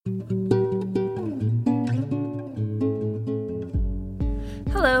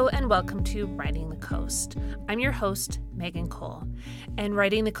welcome to Writing the Coast. I'm your host, Megan Cole, and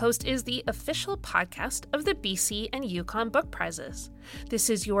Writing the Coast is the official podcast of the BC and Yukon Book Prizes. This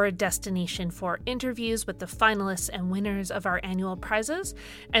is your destination for interviews with the finalists and winners of our annual prizes,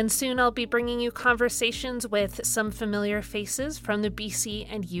 and soon I'll be bringing you conversations with some familiar faces from the BC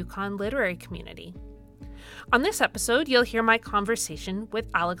and Yukon literary community. On this episode, you'll hear my conversation with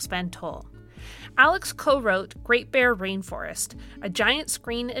Alex Van Tol. Alex co-wrote Great Bear Rainforest, a giant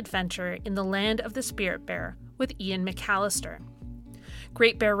screen adventure in the land of the spirit bear with Ian McAllister.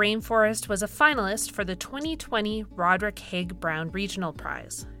 Great Bear Rainforest was a finalist for the 2020 Roderick Haig Brown Regional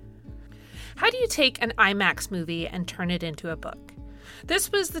Prize. How do you take an IMAX movie and turn it into a book?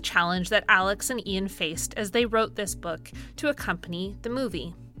 This was the challenge that Alex and Ian faced as they wrote this book to accompany the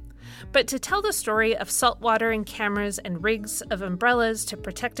movie. But to tell the story of saltwater and cameras and rigs of umbrellas to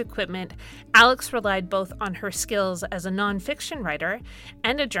protect equipment, Alex relied both on her skills as a nonfiction writer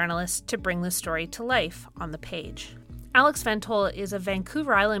and a journalist to bring the story to life on the page. Alex Van Tol is a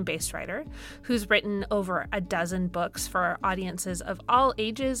Vancouver Island-based writer who's written over a dozen books for audiences of all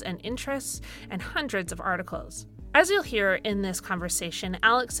ages and interests and hundreds of articles. As you'll hear in this conversation,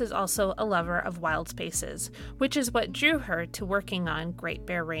 Alex is also a lover of wild spaces, which is what drew her to working on Great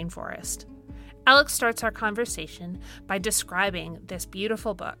Bear Rainforest. Alex starts our conversation by describing this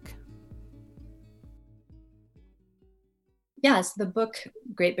beautiful book. Yes, the book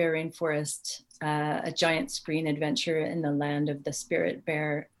Great Bear Rainforest, a giant screen adventure in the land of the spirit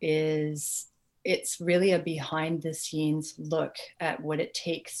bear it's really a behind the scenes look at what it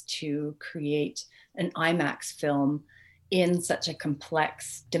takes to create an IMAX film in such a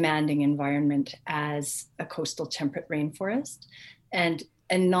complex, demanding environment as a coastal temperate rainforest. And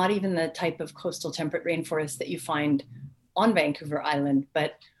not even the type of coastal temperate rainforest that you find on Vancouver Island,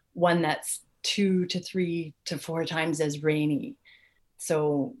 but one that's 2 to 3 to 4 times as rainy.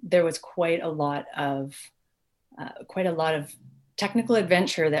 So there was quite a lot of technical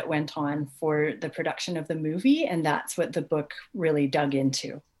adventure that went on for the production of the movie, and that's what the book really dug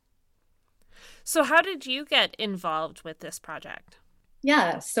into. So how did you get involved with this project?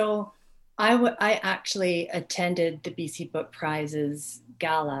 Yeah, so I actually attended the BC Book Prizes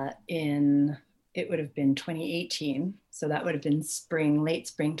gala it would have been 2018. So that would have been late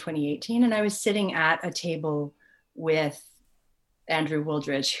spring 2018. And I was sitting at a table with Andrew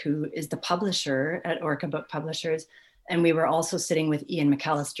Wooldridge, who is the publisher at Orca Book Publishers. And we were also sitting with Ian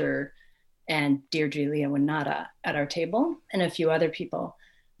McAllister and Deirdre Leonata at our table and a few other people.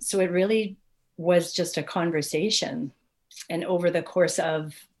 So it really was just a conversation. And over the course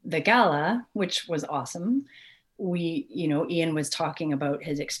of the gala, which was awesome, Ian was talking about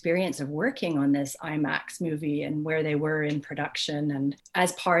his experience of working on this IMAX movie and where they were in production. And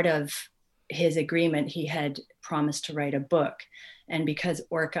as part of his agreement, he had promised to write a book. And because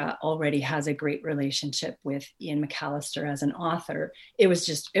Orca already has a great relationship with Ian McAllister as an author, it was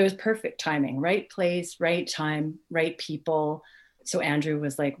perfect timing, right place, right time, right people. So Andrew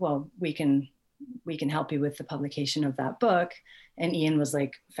was like, well, we can help you with the publication of that book. And Ian was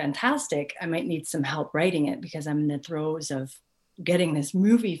like, fantastic. I might need some help writing it because I'm in the throes of getting this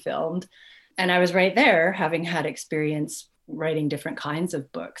movie filmed. And I was right there, having had experience writing different kinds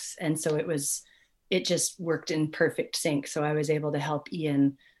of books. And so it just worked in perfect sync. So I was able to help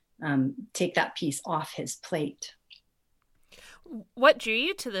Ian take that piece off his plate. What drew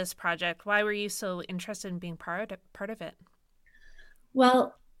you to this project? Why were you so interested in being part of it?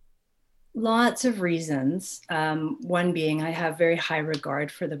 Well, lots of reasons. One being I have very high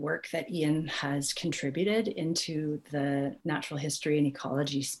regard for the work that Ian has contributed into the natural history and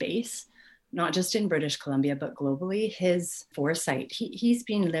ecology space, not just in British Columbia, but globally. His foresight, he's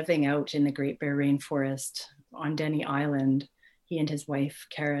been living out in the Great Bear Rainforest on Denny Island, he and his wife,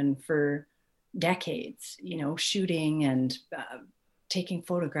 Karen, for decades, shooting and taking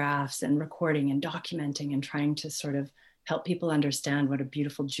photographs and recording and documenting and trying to sort of help people understand what a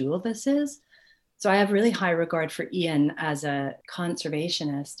beautiful jewel this is. So I have really high regard for Ian as a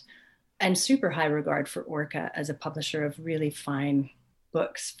conservationist and super high regard for Orca as a publisher of really fine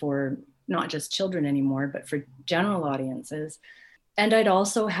books for not just children anymore, but for general audiences. And I'd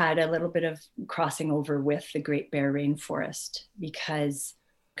also had a little bit of crossing over with the Great Bear Rainforest because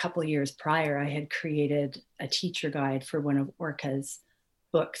a couple of years prior, I had created a teacher guide for one of Orca's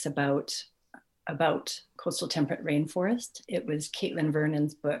books about coastal temperate rainforest. It was Caitlin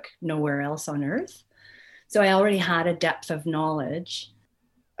Vernon's book, Nowhere Else on Earth. So I already had a depth of knowledge.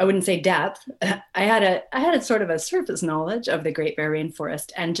 I wouldn't say depth. I had a sort of a surface knowledge of the Great Bear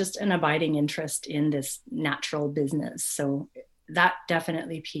Rainforest and just an abiding interest in this natural business. So that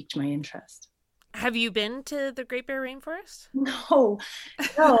definitely piqued my interest. Have you been to the Great Bear Rainforest? No,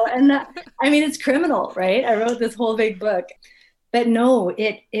 no. And I mean, it's criminal, right? I wrote this whole big book, but no,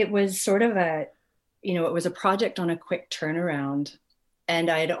 it was sort of it was a project on a quick turnaround. And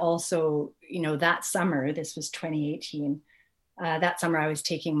I'd also, that summer, this was 2018, that summer I was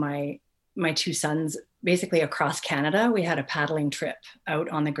taking my two sons basically across Canada. We had a paddling trip out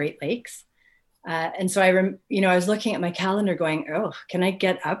on the Great Lakes. And so I was looking at my calendar going, oh, can I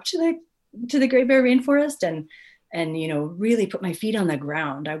get up to the Great Bear Rainforest and really put my feet on the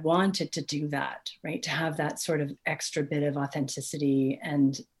ground? I wanted to do that, right? To have that sort of extra bit of authenticity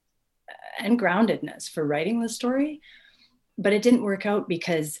and groundedness for writing the story. But it didn't work out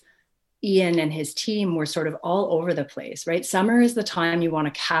because Ian and his team were sort of all over the place, right? Summer is the time you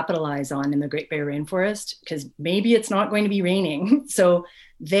want to capitalize on in the Great Bear Rainforest because maybe it's not going to be raining. So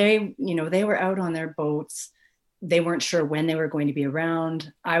they were out on their boats. They weren't sure when they were going to be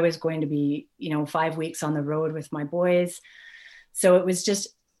around. I was going to be, 5 weeks on the road with my boys. So it was just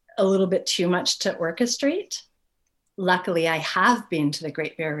a little bit too much to orchestrate. Luckily, I have been to the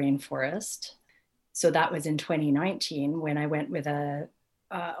Great Bear Rainforest. So that was in 2019 when I went with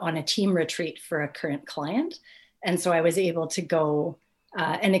on a team retreat for a current client. And so I was able to go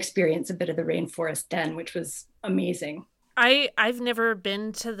and experience a bit of the rainforest then, which was amazing. I've never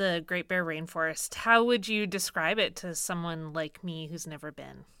been to the Great Bear Rainforest. How would you describe it to someone like me who's never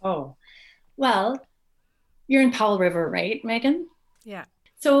been? Oh, well, you're in Powell River, right, Megan? Yeah.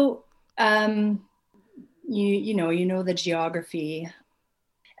 So you know the geography,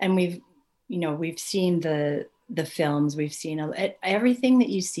 and we've seen the films, we've seen everything that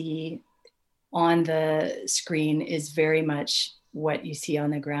you see on the screen is very much what you see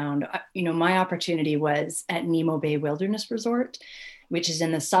on the ground. My opportunity was at Nemo Bay Wilderness Resort, which is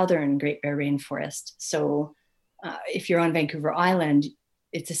in the southern Great Bear Rainforest. So if you're on Vancouver Island,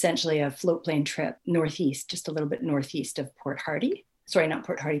 it's essentially a float plane trip northeast, just a little bit northeast of Port Hardy. Sorry, not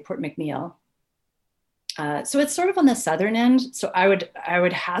Port Hardy, Port McNeill. So it's sort of on the southern end. So I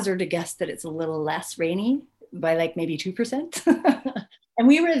would hazard a guess that it's a little less rainy by like maybe 2%. And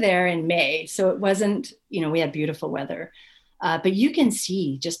we were there in May. So it wasn't, we had beautiful weather. But you can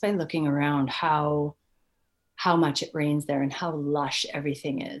see just by looking around how much it rains there and how lush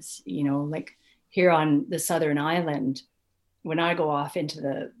everything is. Like here on the southern island, when I go off into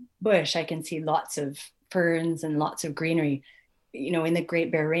the bush, I can see lots of ferns and lots of greenery. In the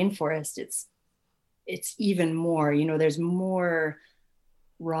Great Bear Rainforest, it's even more, there's more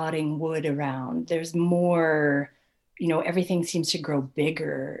rotting wood around. There's more, everything seems to grow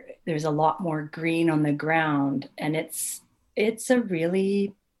bigger. There's a lot more green on the ground. And it's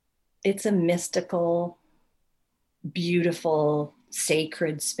a mystical, beautiful,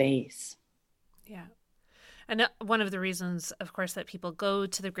 sacred space. Yeah. And one of the reasons, of course, that people go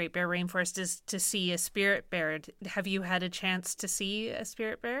to the Great Bear Rainforest is to see a spirit bear. Have you had a chance to see a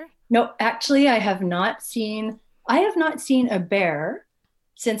spirit bear? No, actually, I have not seen a bear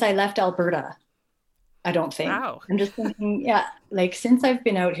since I left Alberta. I don't think. Wow. I'm just thinking, yeah, like since I've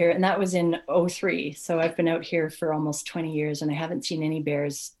been out here, and that was in 2003. So I've been out here for almost 20 years and I haven't seen any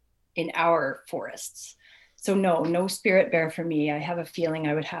bears in our forests. So no spirit bear for me. I have a feeling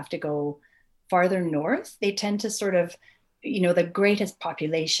I would have to go farther north. They tend to sort of, the greatest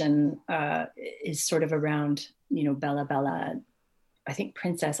population is sort of around, Bella Bella. I think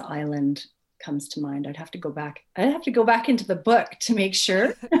Princess Island comes to mind. I'd have to go back into the book to make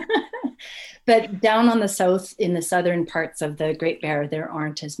sure. But down on the south, in the southern parts of the Great Bear, there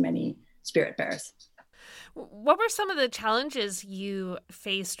aren't as many spirit bears. What were some of the challenges you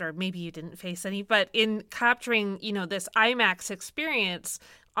faced, or maybe you didn't face any, but in capturing, this IMAX experience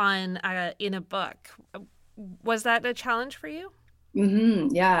on in a book? Was that a challenge for you?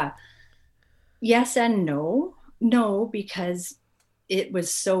 Mm-hmm, yeah. Yes and no. No, because it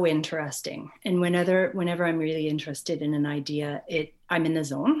was so interesting. And whenever I'm really interested in an idea, I'm in the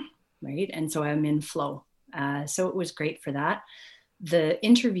zone, right? And so I'm in flow. So it was great for that. The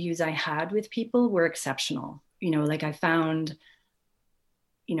interviews I had with people were exceptional. Like I found,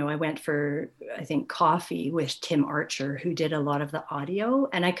 I went for, I think, coffee with Tim Archer, who did a lot of the audio.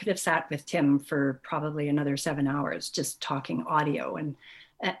 And I could have sat with Tim for probably another 7 hours just talking audio and,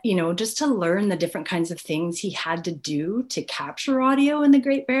 just to learn the different kinds of things he had to do to capture audio in the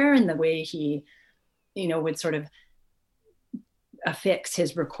Great Bear and the way he, would sort of affix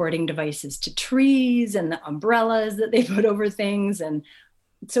his recording devices to trees and the umbrellas that they put over things. And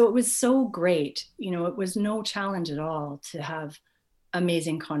so it was so great. It was no challenge at all to have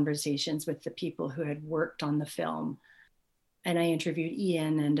amazing conversations with the people who had worked on the film. And I interviewed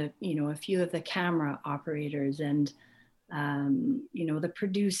Ian and a few of the camera operators, and the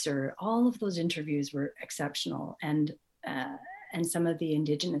producer. All of those interviews were exceptional, and some of the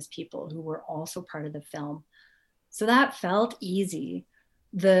Indigenous people who were also part of the film. So that felt easy.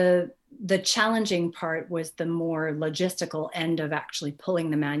 The challenging part was the more logistical end of actually pulling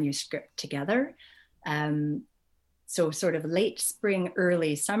the manuscript together. So sort of late spring,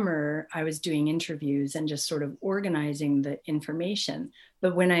 early summer, I was doing interviews and just sort of organizing the information.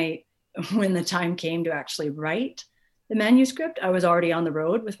 But when the time came to actually write the manuscript, I was already on the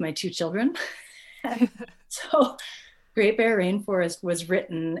road with my 2 children. So Great Bear Rainforest was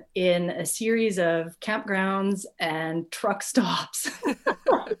written in a series of campgrounds and truck stops.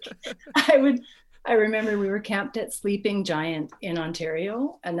 I remember we were camped at Sleeping Giant in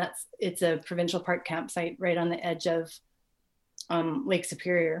Ontario, and it's a provincial park campsite right on the edge of Lake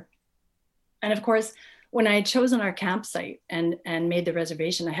Superior. And of course, when I had chosen our campsite and made the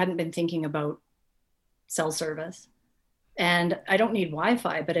reservation, I hadn't been thinking about cell service. And I don't need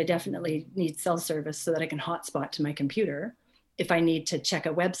Wi-Fi, but I definitely need cell service so that I can hotspot to my computer if I need to check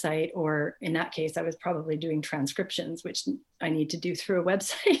a website, or in that case, I was probably doing transcriptions, which I need to do through a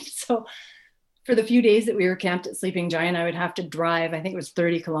website. So for the few days that we were camped at Sleeping Giant, I would have to drive, I think it was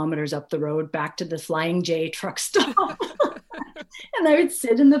 30 kilometers up the road back to the Flying J truck stop. And I would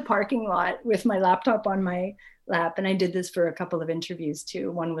sit in the parking lot with my laptop on my lap. And I did this for a couple of interviews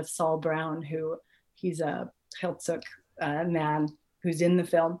too. One with Saul Brown, he's a Heiltsuk man who's in the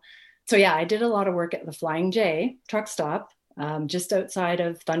film. So yeah, I did a lot of work at the Flying J truck stop, just outside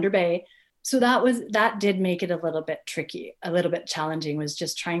of Thunder Bay. So that did make it a little bit tricky, a little bit challenging, was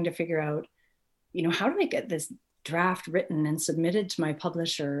just trying to figure out, how do I get this draft written and submitted to my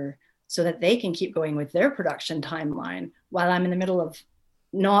publisher so that they can keep going with their production timeline while I'm in the middle of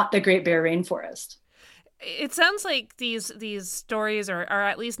not the Great Bear Rainforest. It sounds like these stories are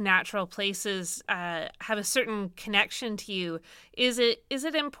at least natural places have a certain connection to you. Is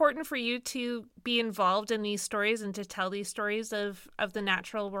it important for you to be involved in these stories and to tell these stories of the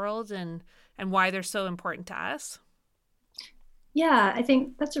natural world and why they're so important to us? Yeah, I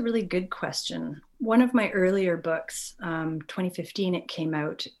think that's a really good question. One of my earlier books, 2015, it came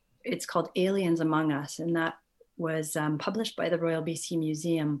out. It's called Aliens Among Us, and that was published by the Royal BC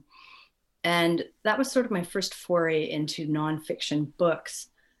Museum. And that was sort of my first foray into nonfiction books.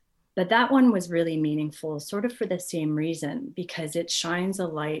 But that one was really meaningful, sort of for the same reason, because it shines a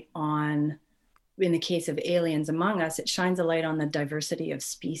light on, in the case of Aliens Among Us, it shines a light on the diversity of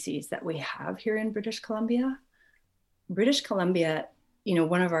species that we have here in British Columbia. British Columbia,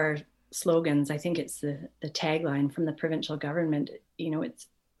 one of our slogans, I think it's the tagline from the provincial government,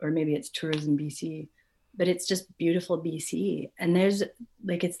 or maybe it's Tourism BC, but it's just beautiful BC. And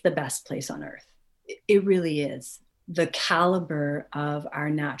it's the best place on earth. It really is. The caliber of our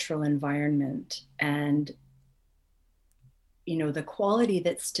natural environment and, the quality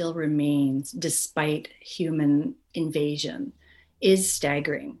that still remains despite human invasion is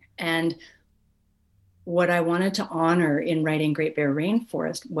staggering. And what I wanted to honor in writing Great Bear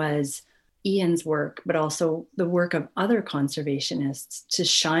Rainforest was Ian's work, but also the work of other conservationists to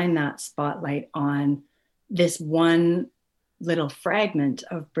shine that spotlight on this one little fragment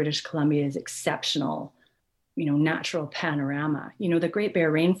of British Columbia's exceptional, natural panorama. The Great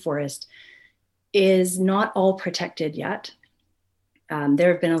Bear Rainforest is not all protected yet.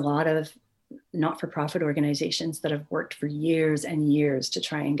 There have been a lot of not-for-profit organizations that have worked for years and years to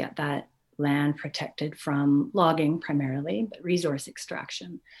try and get that land protected from logging primarily, but resource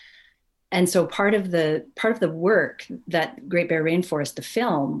extraction. And so part of the work that Great Bear Rainforest, the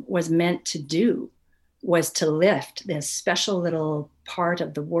film, was meant to do was to lift this special little part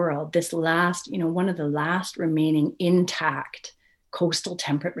of the world, this last, one of the last remaining intact coastal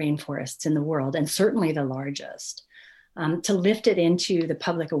temperate rainforests in the world, and certainly the largest, to lift it into the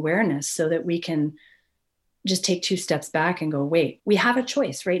public awareness so that we can just take 2 steps back and go, wait, we have a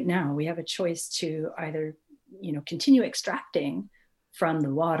choice right now. We have a choice to either, continue extracting from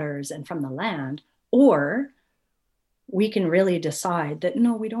the waters and from the land, or we can really decide that,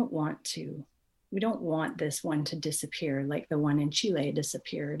 no, we don't want this one to disappear like the one in Chile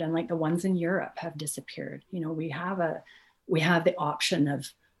disappeared and like the ones in Europe have disappeared. We have the option of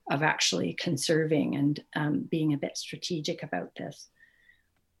actually conserving and being a bit strategic about this.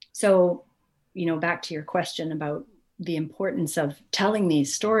 So, back to your question about the importance of telling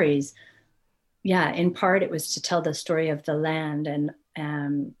these stories. Yeah, in part it was to tell the story of the land and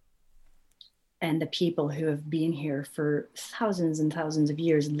the people who have been here for thousands and thousands of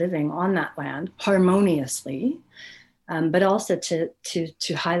years living on that land harmoniously, but also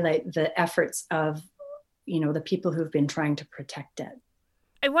to highlight the efforts of, the people who've been trying to protect it.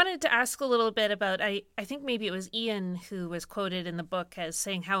 I wanted to ask a little bit about, I think maybe it was Ian who was quoted in the book as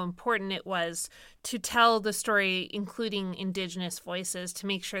saying how important it was to tell the story, including Indigenous voices, to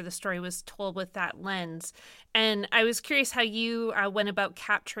make sure the story was told with that lens. And I was curious how you went about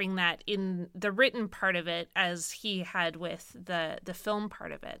capturing that in the written part of it as he had with the film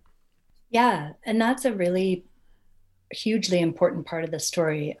part of it. Yeah, and that's a really hugely important part of the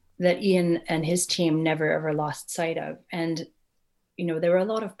story that Ian and his team never ever lost sight of. And there were a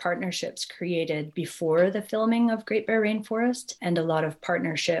lot of partnerships created before the filming of Great Bear Rainforest, and a lot of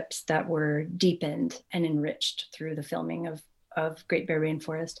partnerships that were deepened and enriched through the filming of Great Bear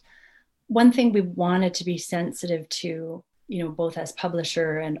Rainforest. One thing we wanted to be sensitive to, both as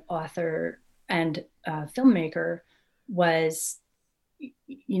publisher and author and filmmaker, was,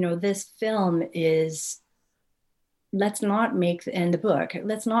 this film is, let's not make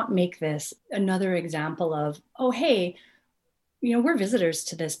this another example of, oh, hey, we're visitors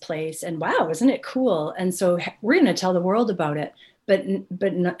to this place and wow, isn't it cool? And so we're going to tell the world about it, but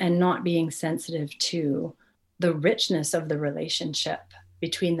not being sensitive to the richness of the relationship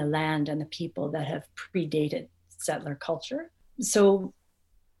between the land and the people that have predated settler culture. So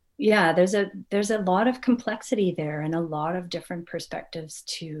yeah, there's a lot of complexity there and a lot of different perspectives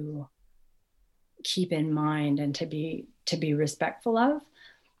to keep in mind and to be respectful of.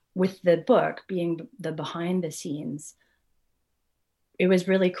 With the book being the behind the scenes, it was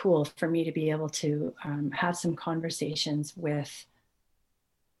really cool for me to be able to have some conversations with,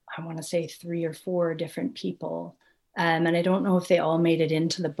 I want to say 3 or 4 different people. And I don't know if they all made it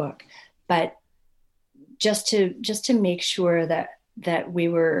into the book, but just to make sure that we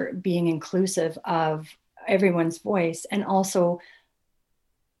were being inclusive of everyone's voice. And also,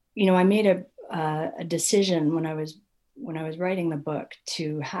 I made a decision when I was writing the book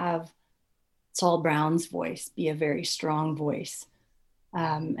to have Saul Brown's voice be a very strong voice.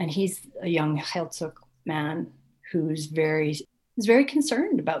 And he's a young Heiltsuk man who's very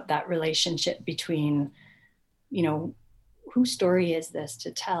concerned about that relationship between, whose story is this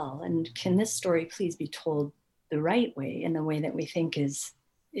to tell? And can this story please be told the right way, in the way that we think is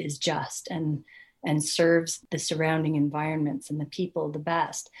just and serves the surrounding environments and the people the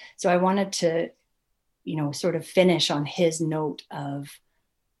best? So I wanted to, sort of finish on his note of,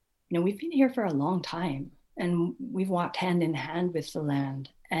 we've been here for a long time. And we've walked hand in hand with the land,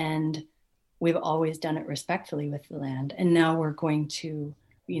 and we've always done it respectfully with the land. And now we're going to,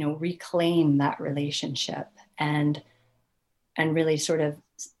 reclaim that relationship and really sort of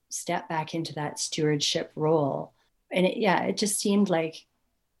step back into that stewardship role. And it just seemed like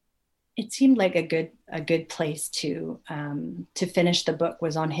a good place to finish the book,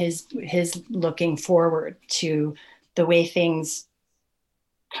 was on his looking forward to the way things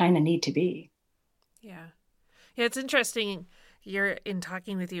kind of need to be. Yeah. Yeah, it's interesting. In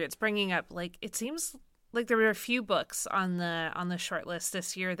talking with you, it's bringing up, like, it seems like there were a few books on the short list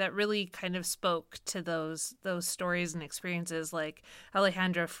this year that really kind of spoke to those stories and experiences. Like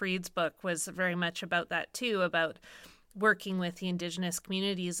Alejandra Freed's book was very much about that too, about working with the Indigenous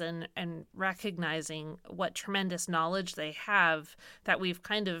communities and recognizing what tremendous knowledge they have that we've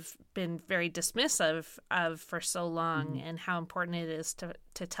kind of been very dismissive of for so long, and how important it is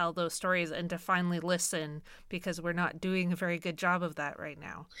to tell those stories and to finally listen, because we're not doing a very good job of that right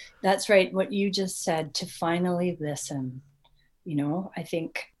now. That's right. What you just said, to finally listen. I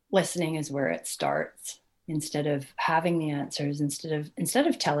think listening is where it starts. Instead of having the answers, instead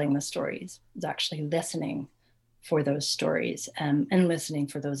of telling the stories, it's actually listening for those stories and listening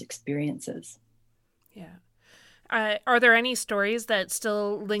for those experiences. Yeah. Are there any stories that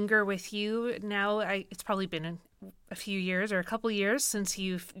still linger with you now? It's probably been a few years or a couple years since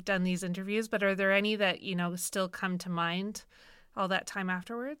you've done these interviews, but are there any that, still come to mind all that time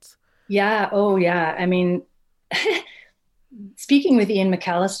afterwards? Yeah. Oh, yeah. I mean, speaking with Ian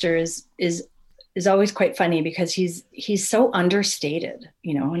McAllister is always quite funny, because he's so understated,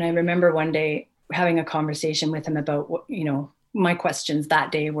 and I remember one day having a conversation with him about what, my questions that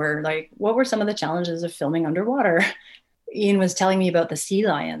day were like, what were some of the challenges of filming underwater? Ian was telling me about the sea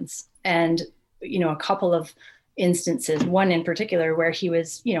lions, and, a couple of instances, one in particular where he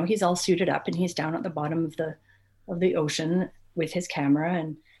was, he's all suited up and he's down at the bottom of the ocean with his camera,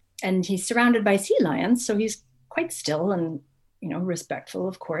 and he's surrounded by sea lions. So he's quite still and, respectful,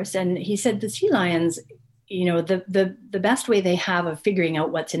 of course. And he said the sea lions, the best way they have of figuring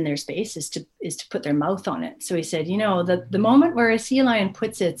out what's in their space is to put their mouth on it. So he said, the moment where a sea lion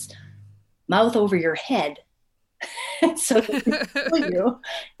puts its mouth over your head, so they can kill you.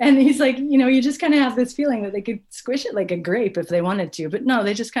 And he's like, you just kind of have this feeling that they could squish it like a grape if they wanted to, but no,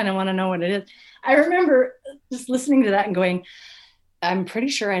 they just kind of want to know what it is. I remember just listening to that and going, I'm pretty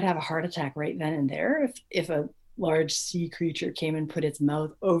sure I'd have a heart attack right then and there if a large sea creature came and put its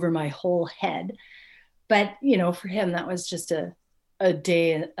mouth over my whole head. But for him, that was just a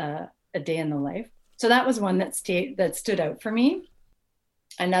day a day in the life. So that was one that stood out for me.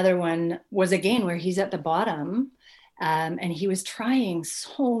 Another one was again where he's at the bottom, and he was trying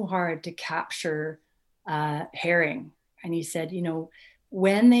so hard to capture herring. And he said,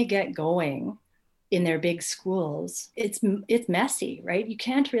 when they get going in their big schools, it's messy, right? You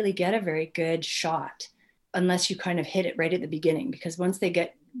can't really get a very good shot unless you kind of hit it right at the beginning, because once they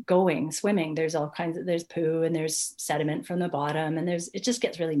get going swimming, there's poo and there's sediment from the bottom, and it just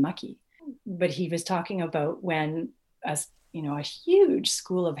gets really mucky. But he was talking about when a huge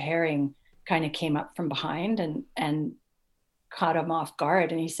school of herring kind of came up from behind and caught him off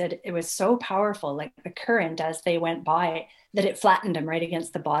guard. And he said it was so powerful, like the current as they went by, that it flattened him right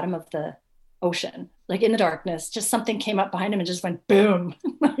against the bottom of the ocean, like in the darkness. Just something came up behind him and just went boom,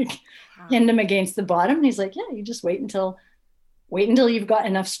 like pinned him against the bottom. And he's like, yeah, you just wait until you've got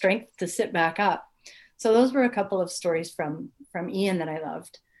enough strength to sit back up. So those were a couple of stories from Ian that I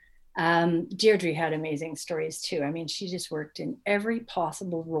loved. Deirdre had amazing stories too. I mean, she just worked in every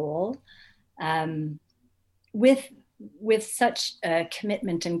possible role, with such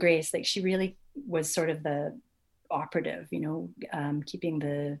commitment and grace. Like, she really was sort of the operative, keeping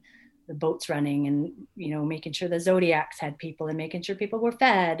the boats running, and making sure the Zodiacs had people and making sure people were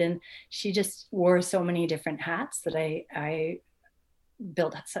fed. And she just wore so many different hats that I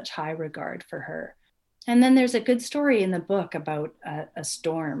built such high regard for her. And then there's a good story in the book about a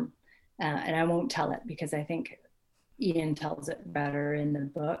storm, and I won't tell it because I think Ian tells it better in the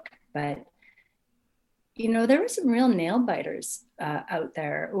book. But there were some real nail biters out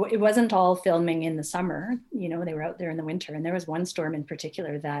there. It wasn't all filming in the summer. They were out there in the winter. And there was one storm in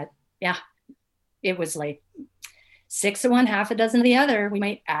particular that, yeah, it was like 6 of one, half a dozen of the other. We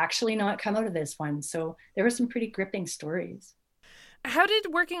might actually not come out of this one. So there were some pretty gripping stories. How did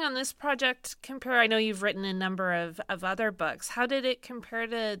working on this project compare? I know you've written a number of other books. How did it compare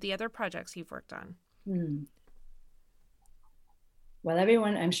to the other projects you've worked on? Well,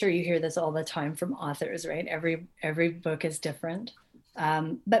 everyone, I'm sure you hear this all the time from authors, right? Every book is different.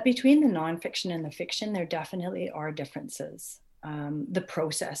 But between the nonfiction and the fiction, there definitely are differences. The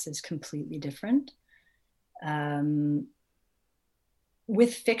process is completely different.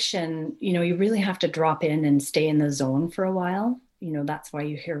 With fiction, you really have to drop in and stay in the zone for a while. That's why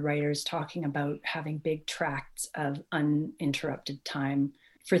you hear writers talking about having big tracts of uninterrupted time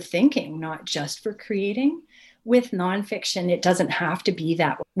for thinking, not just for creating. With nonfiction, it doesn't have to be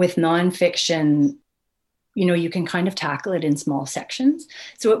that way. With nonfiction, you can kind of tackle it in small sections.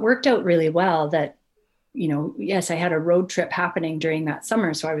 So it worked out really well that, yes, I had a road trip happening during that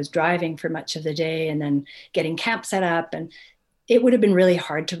summer. So I was driving for much of the day and then getting camp set up. And it would have been really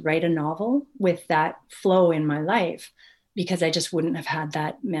hard to write a novel with that flow in my life, because I just wouldn't have had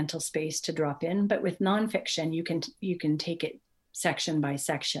that mental space to drop in. But with nonfiction, you can take it section by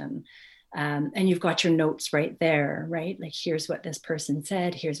section. And you've got your notes right there, right? Like, here's what this person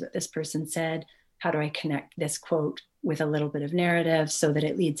said. Here's what this person said. How do I connect this quote with a little bit of narrative so that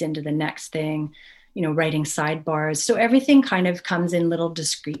it leads into the next thing? Writing sidebars. So everything kind of comes in little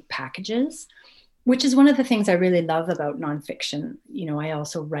discrete packages, which is one of the things I really love about nonfiction. I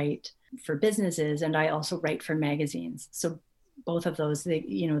also write for businesses and I also write for magazines. So both of those,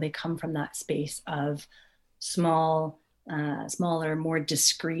 they come from that space of smaller, more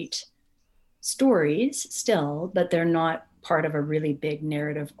discrete stories still, but they're not part of a really big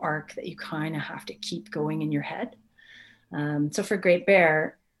narrative arc that you kind of have to keep going in your head. So for Great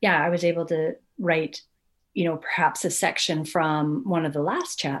Bear, yeah, I was able to write, perhaps a section from one of the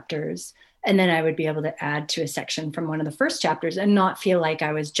last chapters, and then I would be able to add to a section from one of the first chapters and not feel like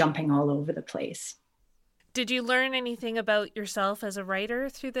I was jumping all over the place. Did you learn anything about yourself as a writer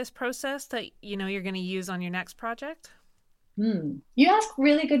through this process that, you're going to use on your next project? You ask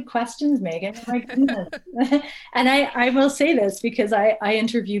really good questions, Megan. Oh my goodness. And I will say this because I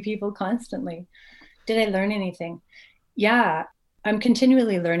interview people constantly. Did I learn anything? Yeah, I'm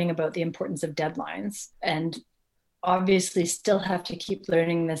continually learning about the importance of deadlines, and obviously still have to keep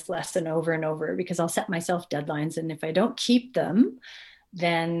learning this lesson over and over, because I'll set myself deadlines. And if I don't keep them,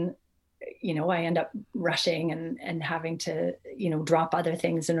 then I end up rushing and having to, drop other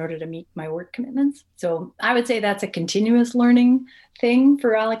things in order to meet my work commitments. So I would say that's a continuous learning thing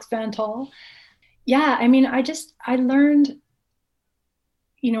for Alex Van Tol. Yeah, I mean, I learned,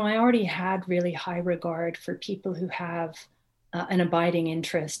 I already had really high regard for people who have an abiding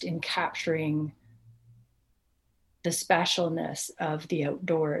interest in capturing the specialness of the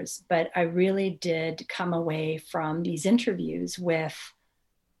outdoors. But I really did come away from these interviews with,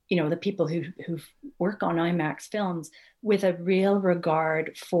 the people who work on IMAX films with a real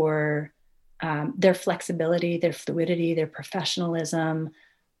regard for their flexibility, their fluidity, their professionalism,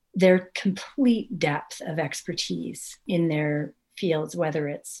 their complete depth of expertise in their fields, whether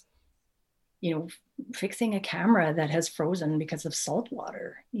it's, fixing a camera that has frozen because of salt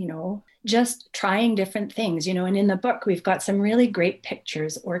water, just trying different things, and in the book, we've got some really great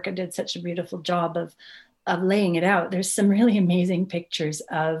pictures. Orca did such a beautiful job of laying it out. There's some really amazing pictures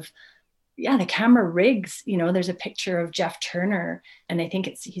of, the camera rigs. There's a picture of Jeff Turner, and I think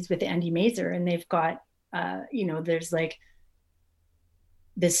he's with Andy Mazer, and they've got, there's like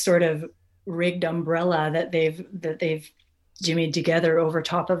this sort of rigged umbrella that they've jimmied together over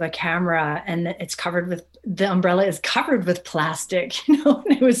top of a camera, and the umbrella is covered with plastic, and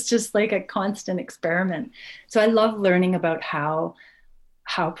it was just like a constant experiment. So I love learning about how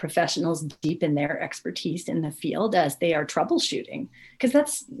professionals deepen their expertise in the field as they are troubleshooting, because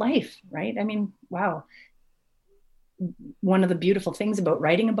that's life, right? I mean, wow. One of the beautiful things about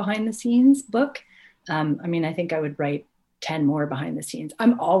writing a behind the scenes book, I think I would write 10 more behind the scenes.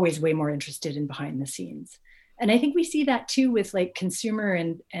 I'm always way more interested in behind the scenes. And I think we see that too with like consumer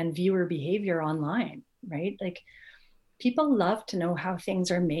and viewer behavior online, right? Like people love to know how things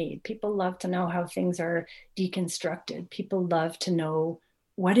are made. People love to know how things are deconstructed. People love to know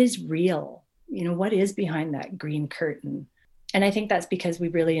what is real, what is behind that green curtain. And I think that's because we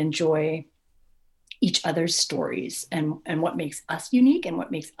really enjoy each other's stories and what makes us unique and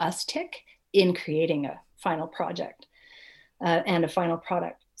what makes us tick in creating a final project and a final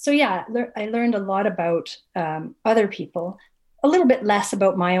product. So yeah, I learned a lot about other people, a little bit less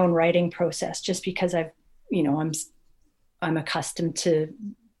about my own writing process, just because I'm accustomed to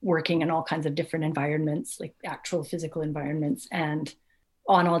working in all kinds of different environments, like actual physical environments, and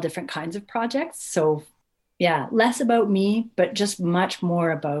on all different kinds of projects. So yeah, less about me, but just much more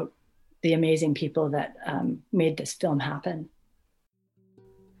about the amazing people that made this film happen.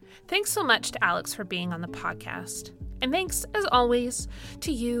 Thanks so much to Alex for being on the podcast. And thanks, as always,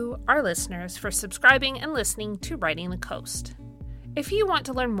 to you, our listeners, for subscribing and listening to Writing the Coast. If you want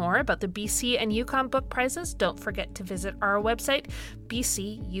to learn more about the BC and Yukon Book Prizes, don't forget to visit our website,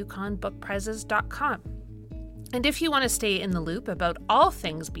 bcyukonbookprizes.com. And if you want to stay in the loop about all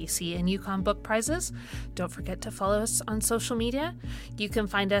things BC and Yukon Book Prizes, don't forget to follow us on social media. You can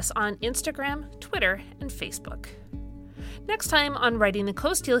find us on Instagram, Twitter, and Facebook. Next time on Writing the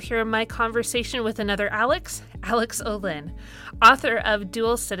Coast, you'll hear my conversation with another Alex Olin, author of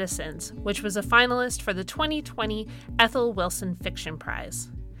Dual Citizens, which was a finalist for the 2020 Ethel Wilson Fiction Prize.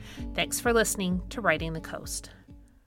 Thanks for listening to Writing the Coast.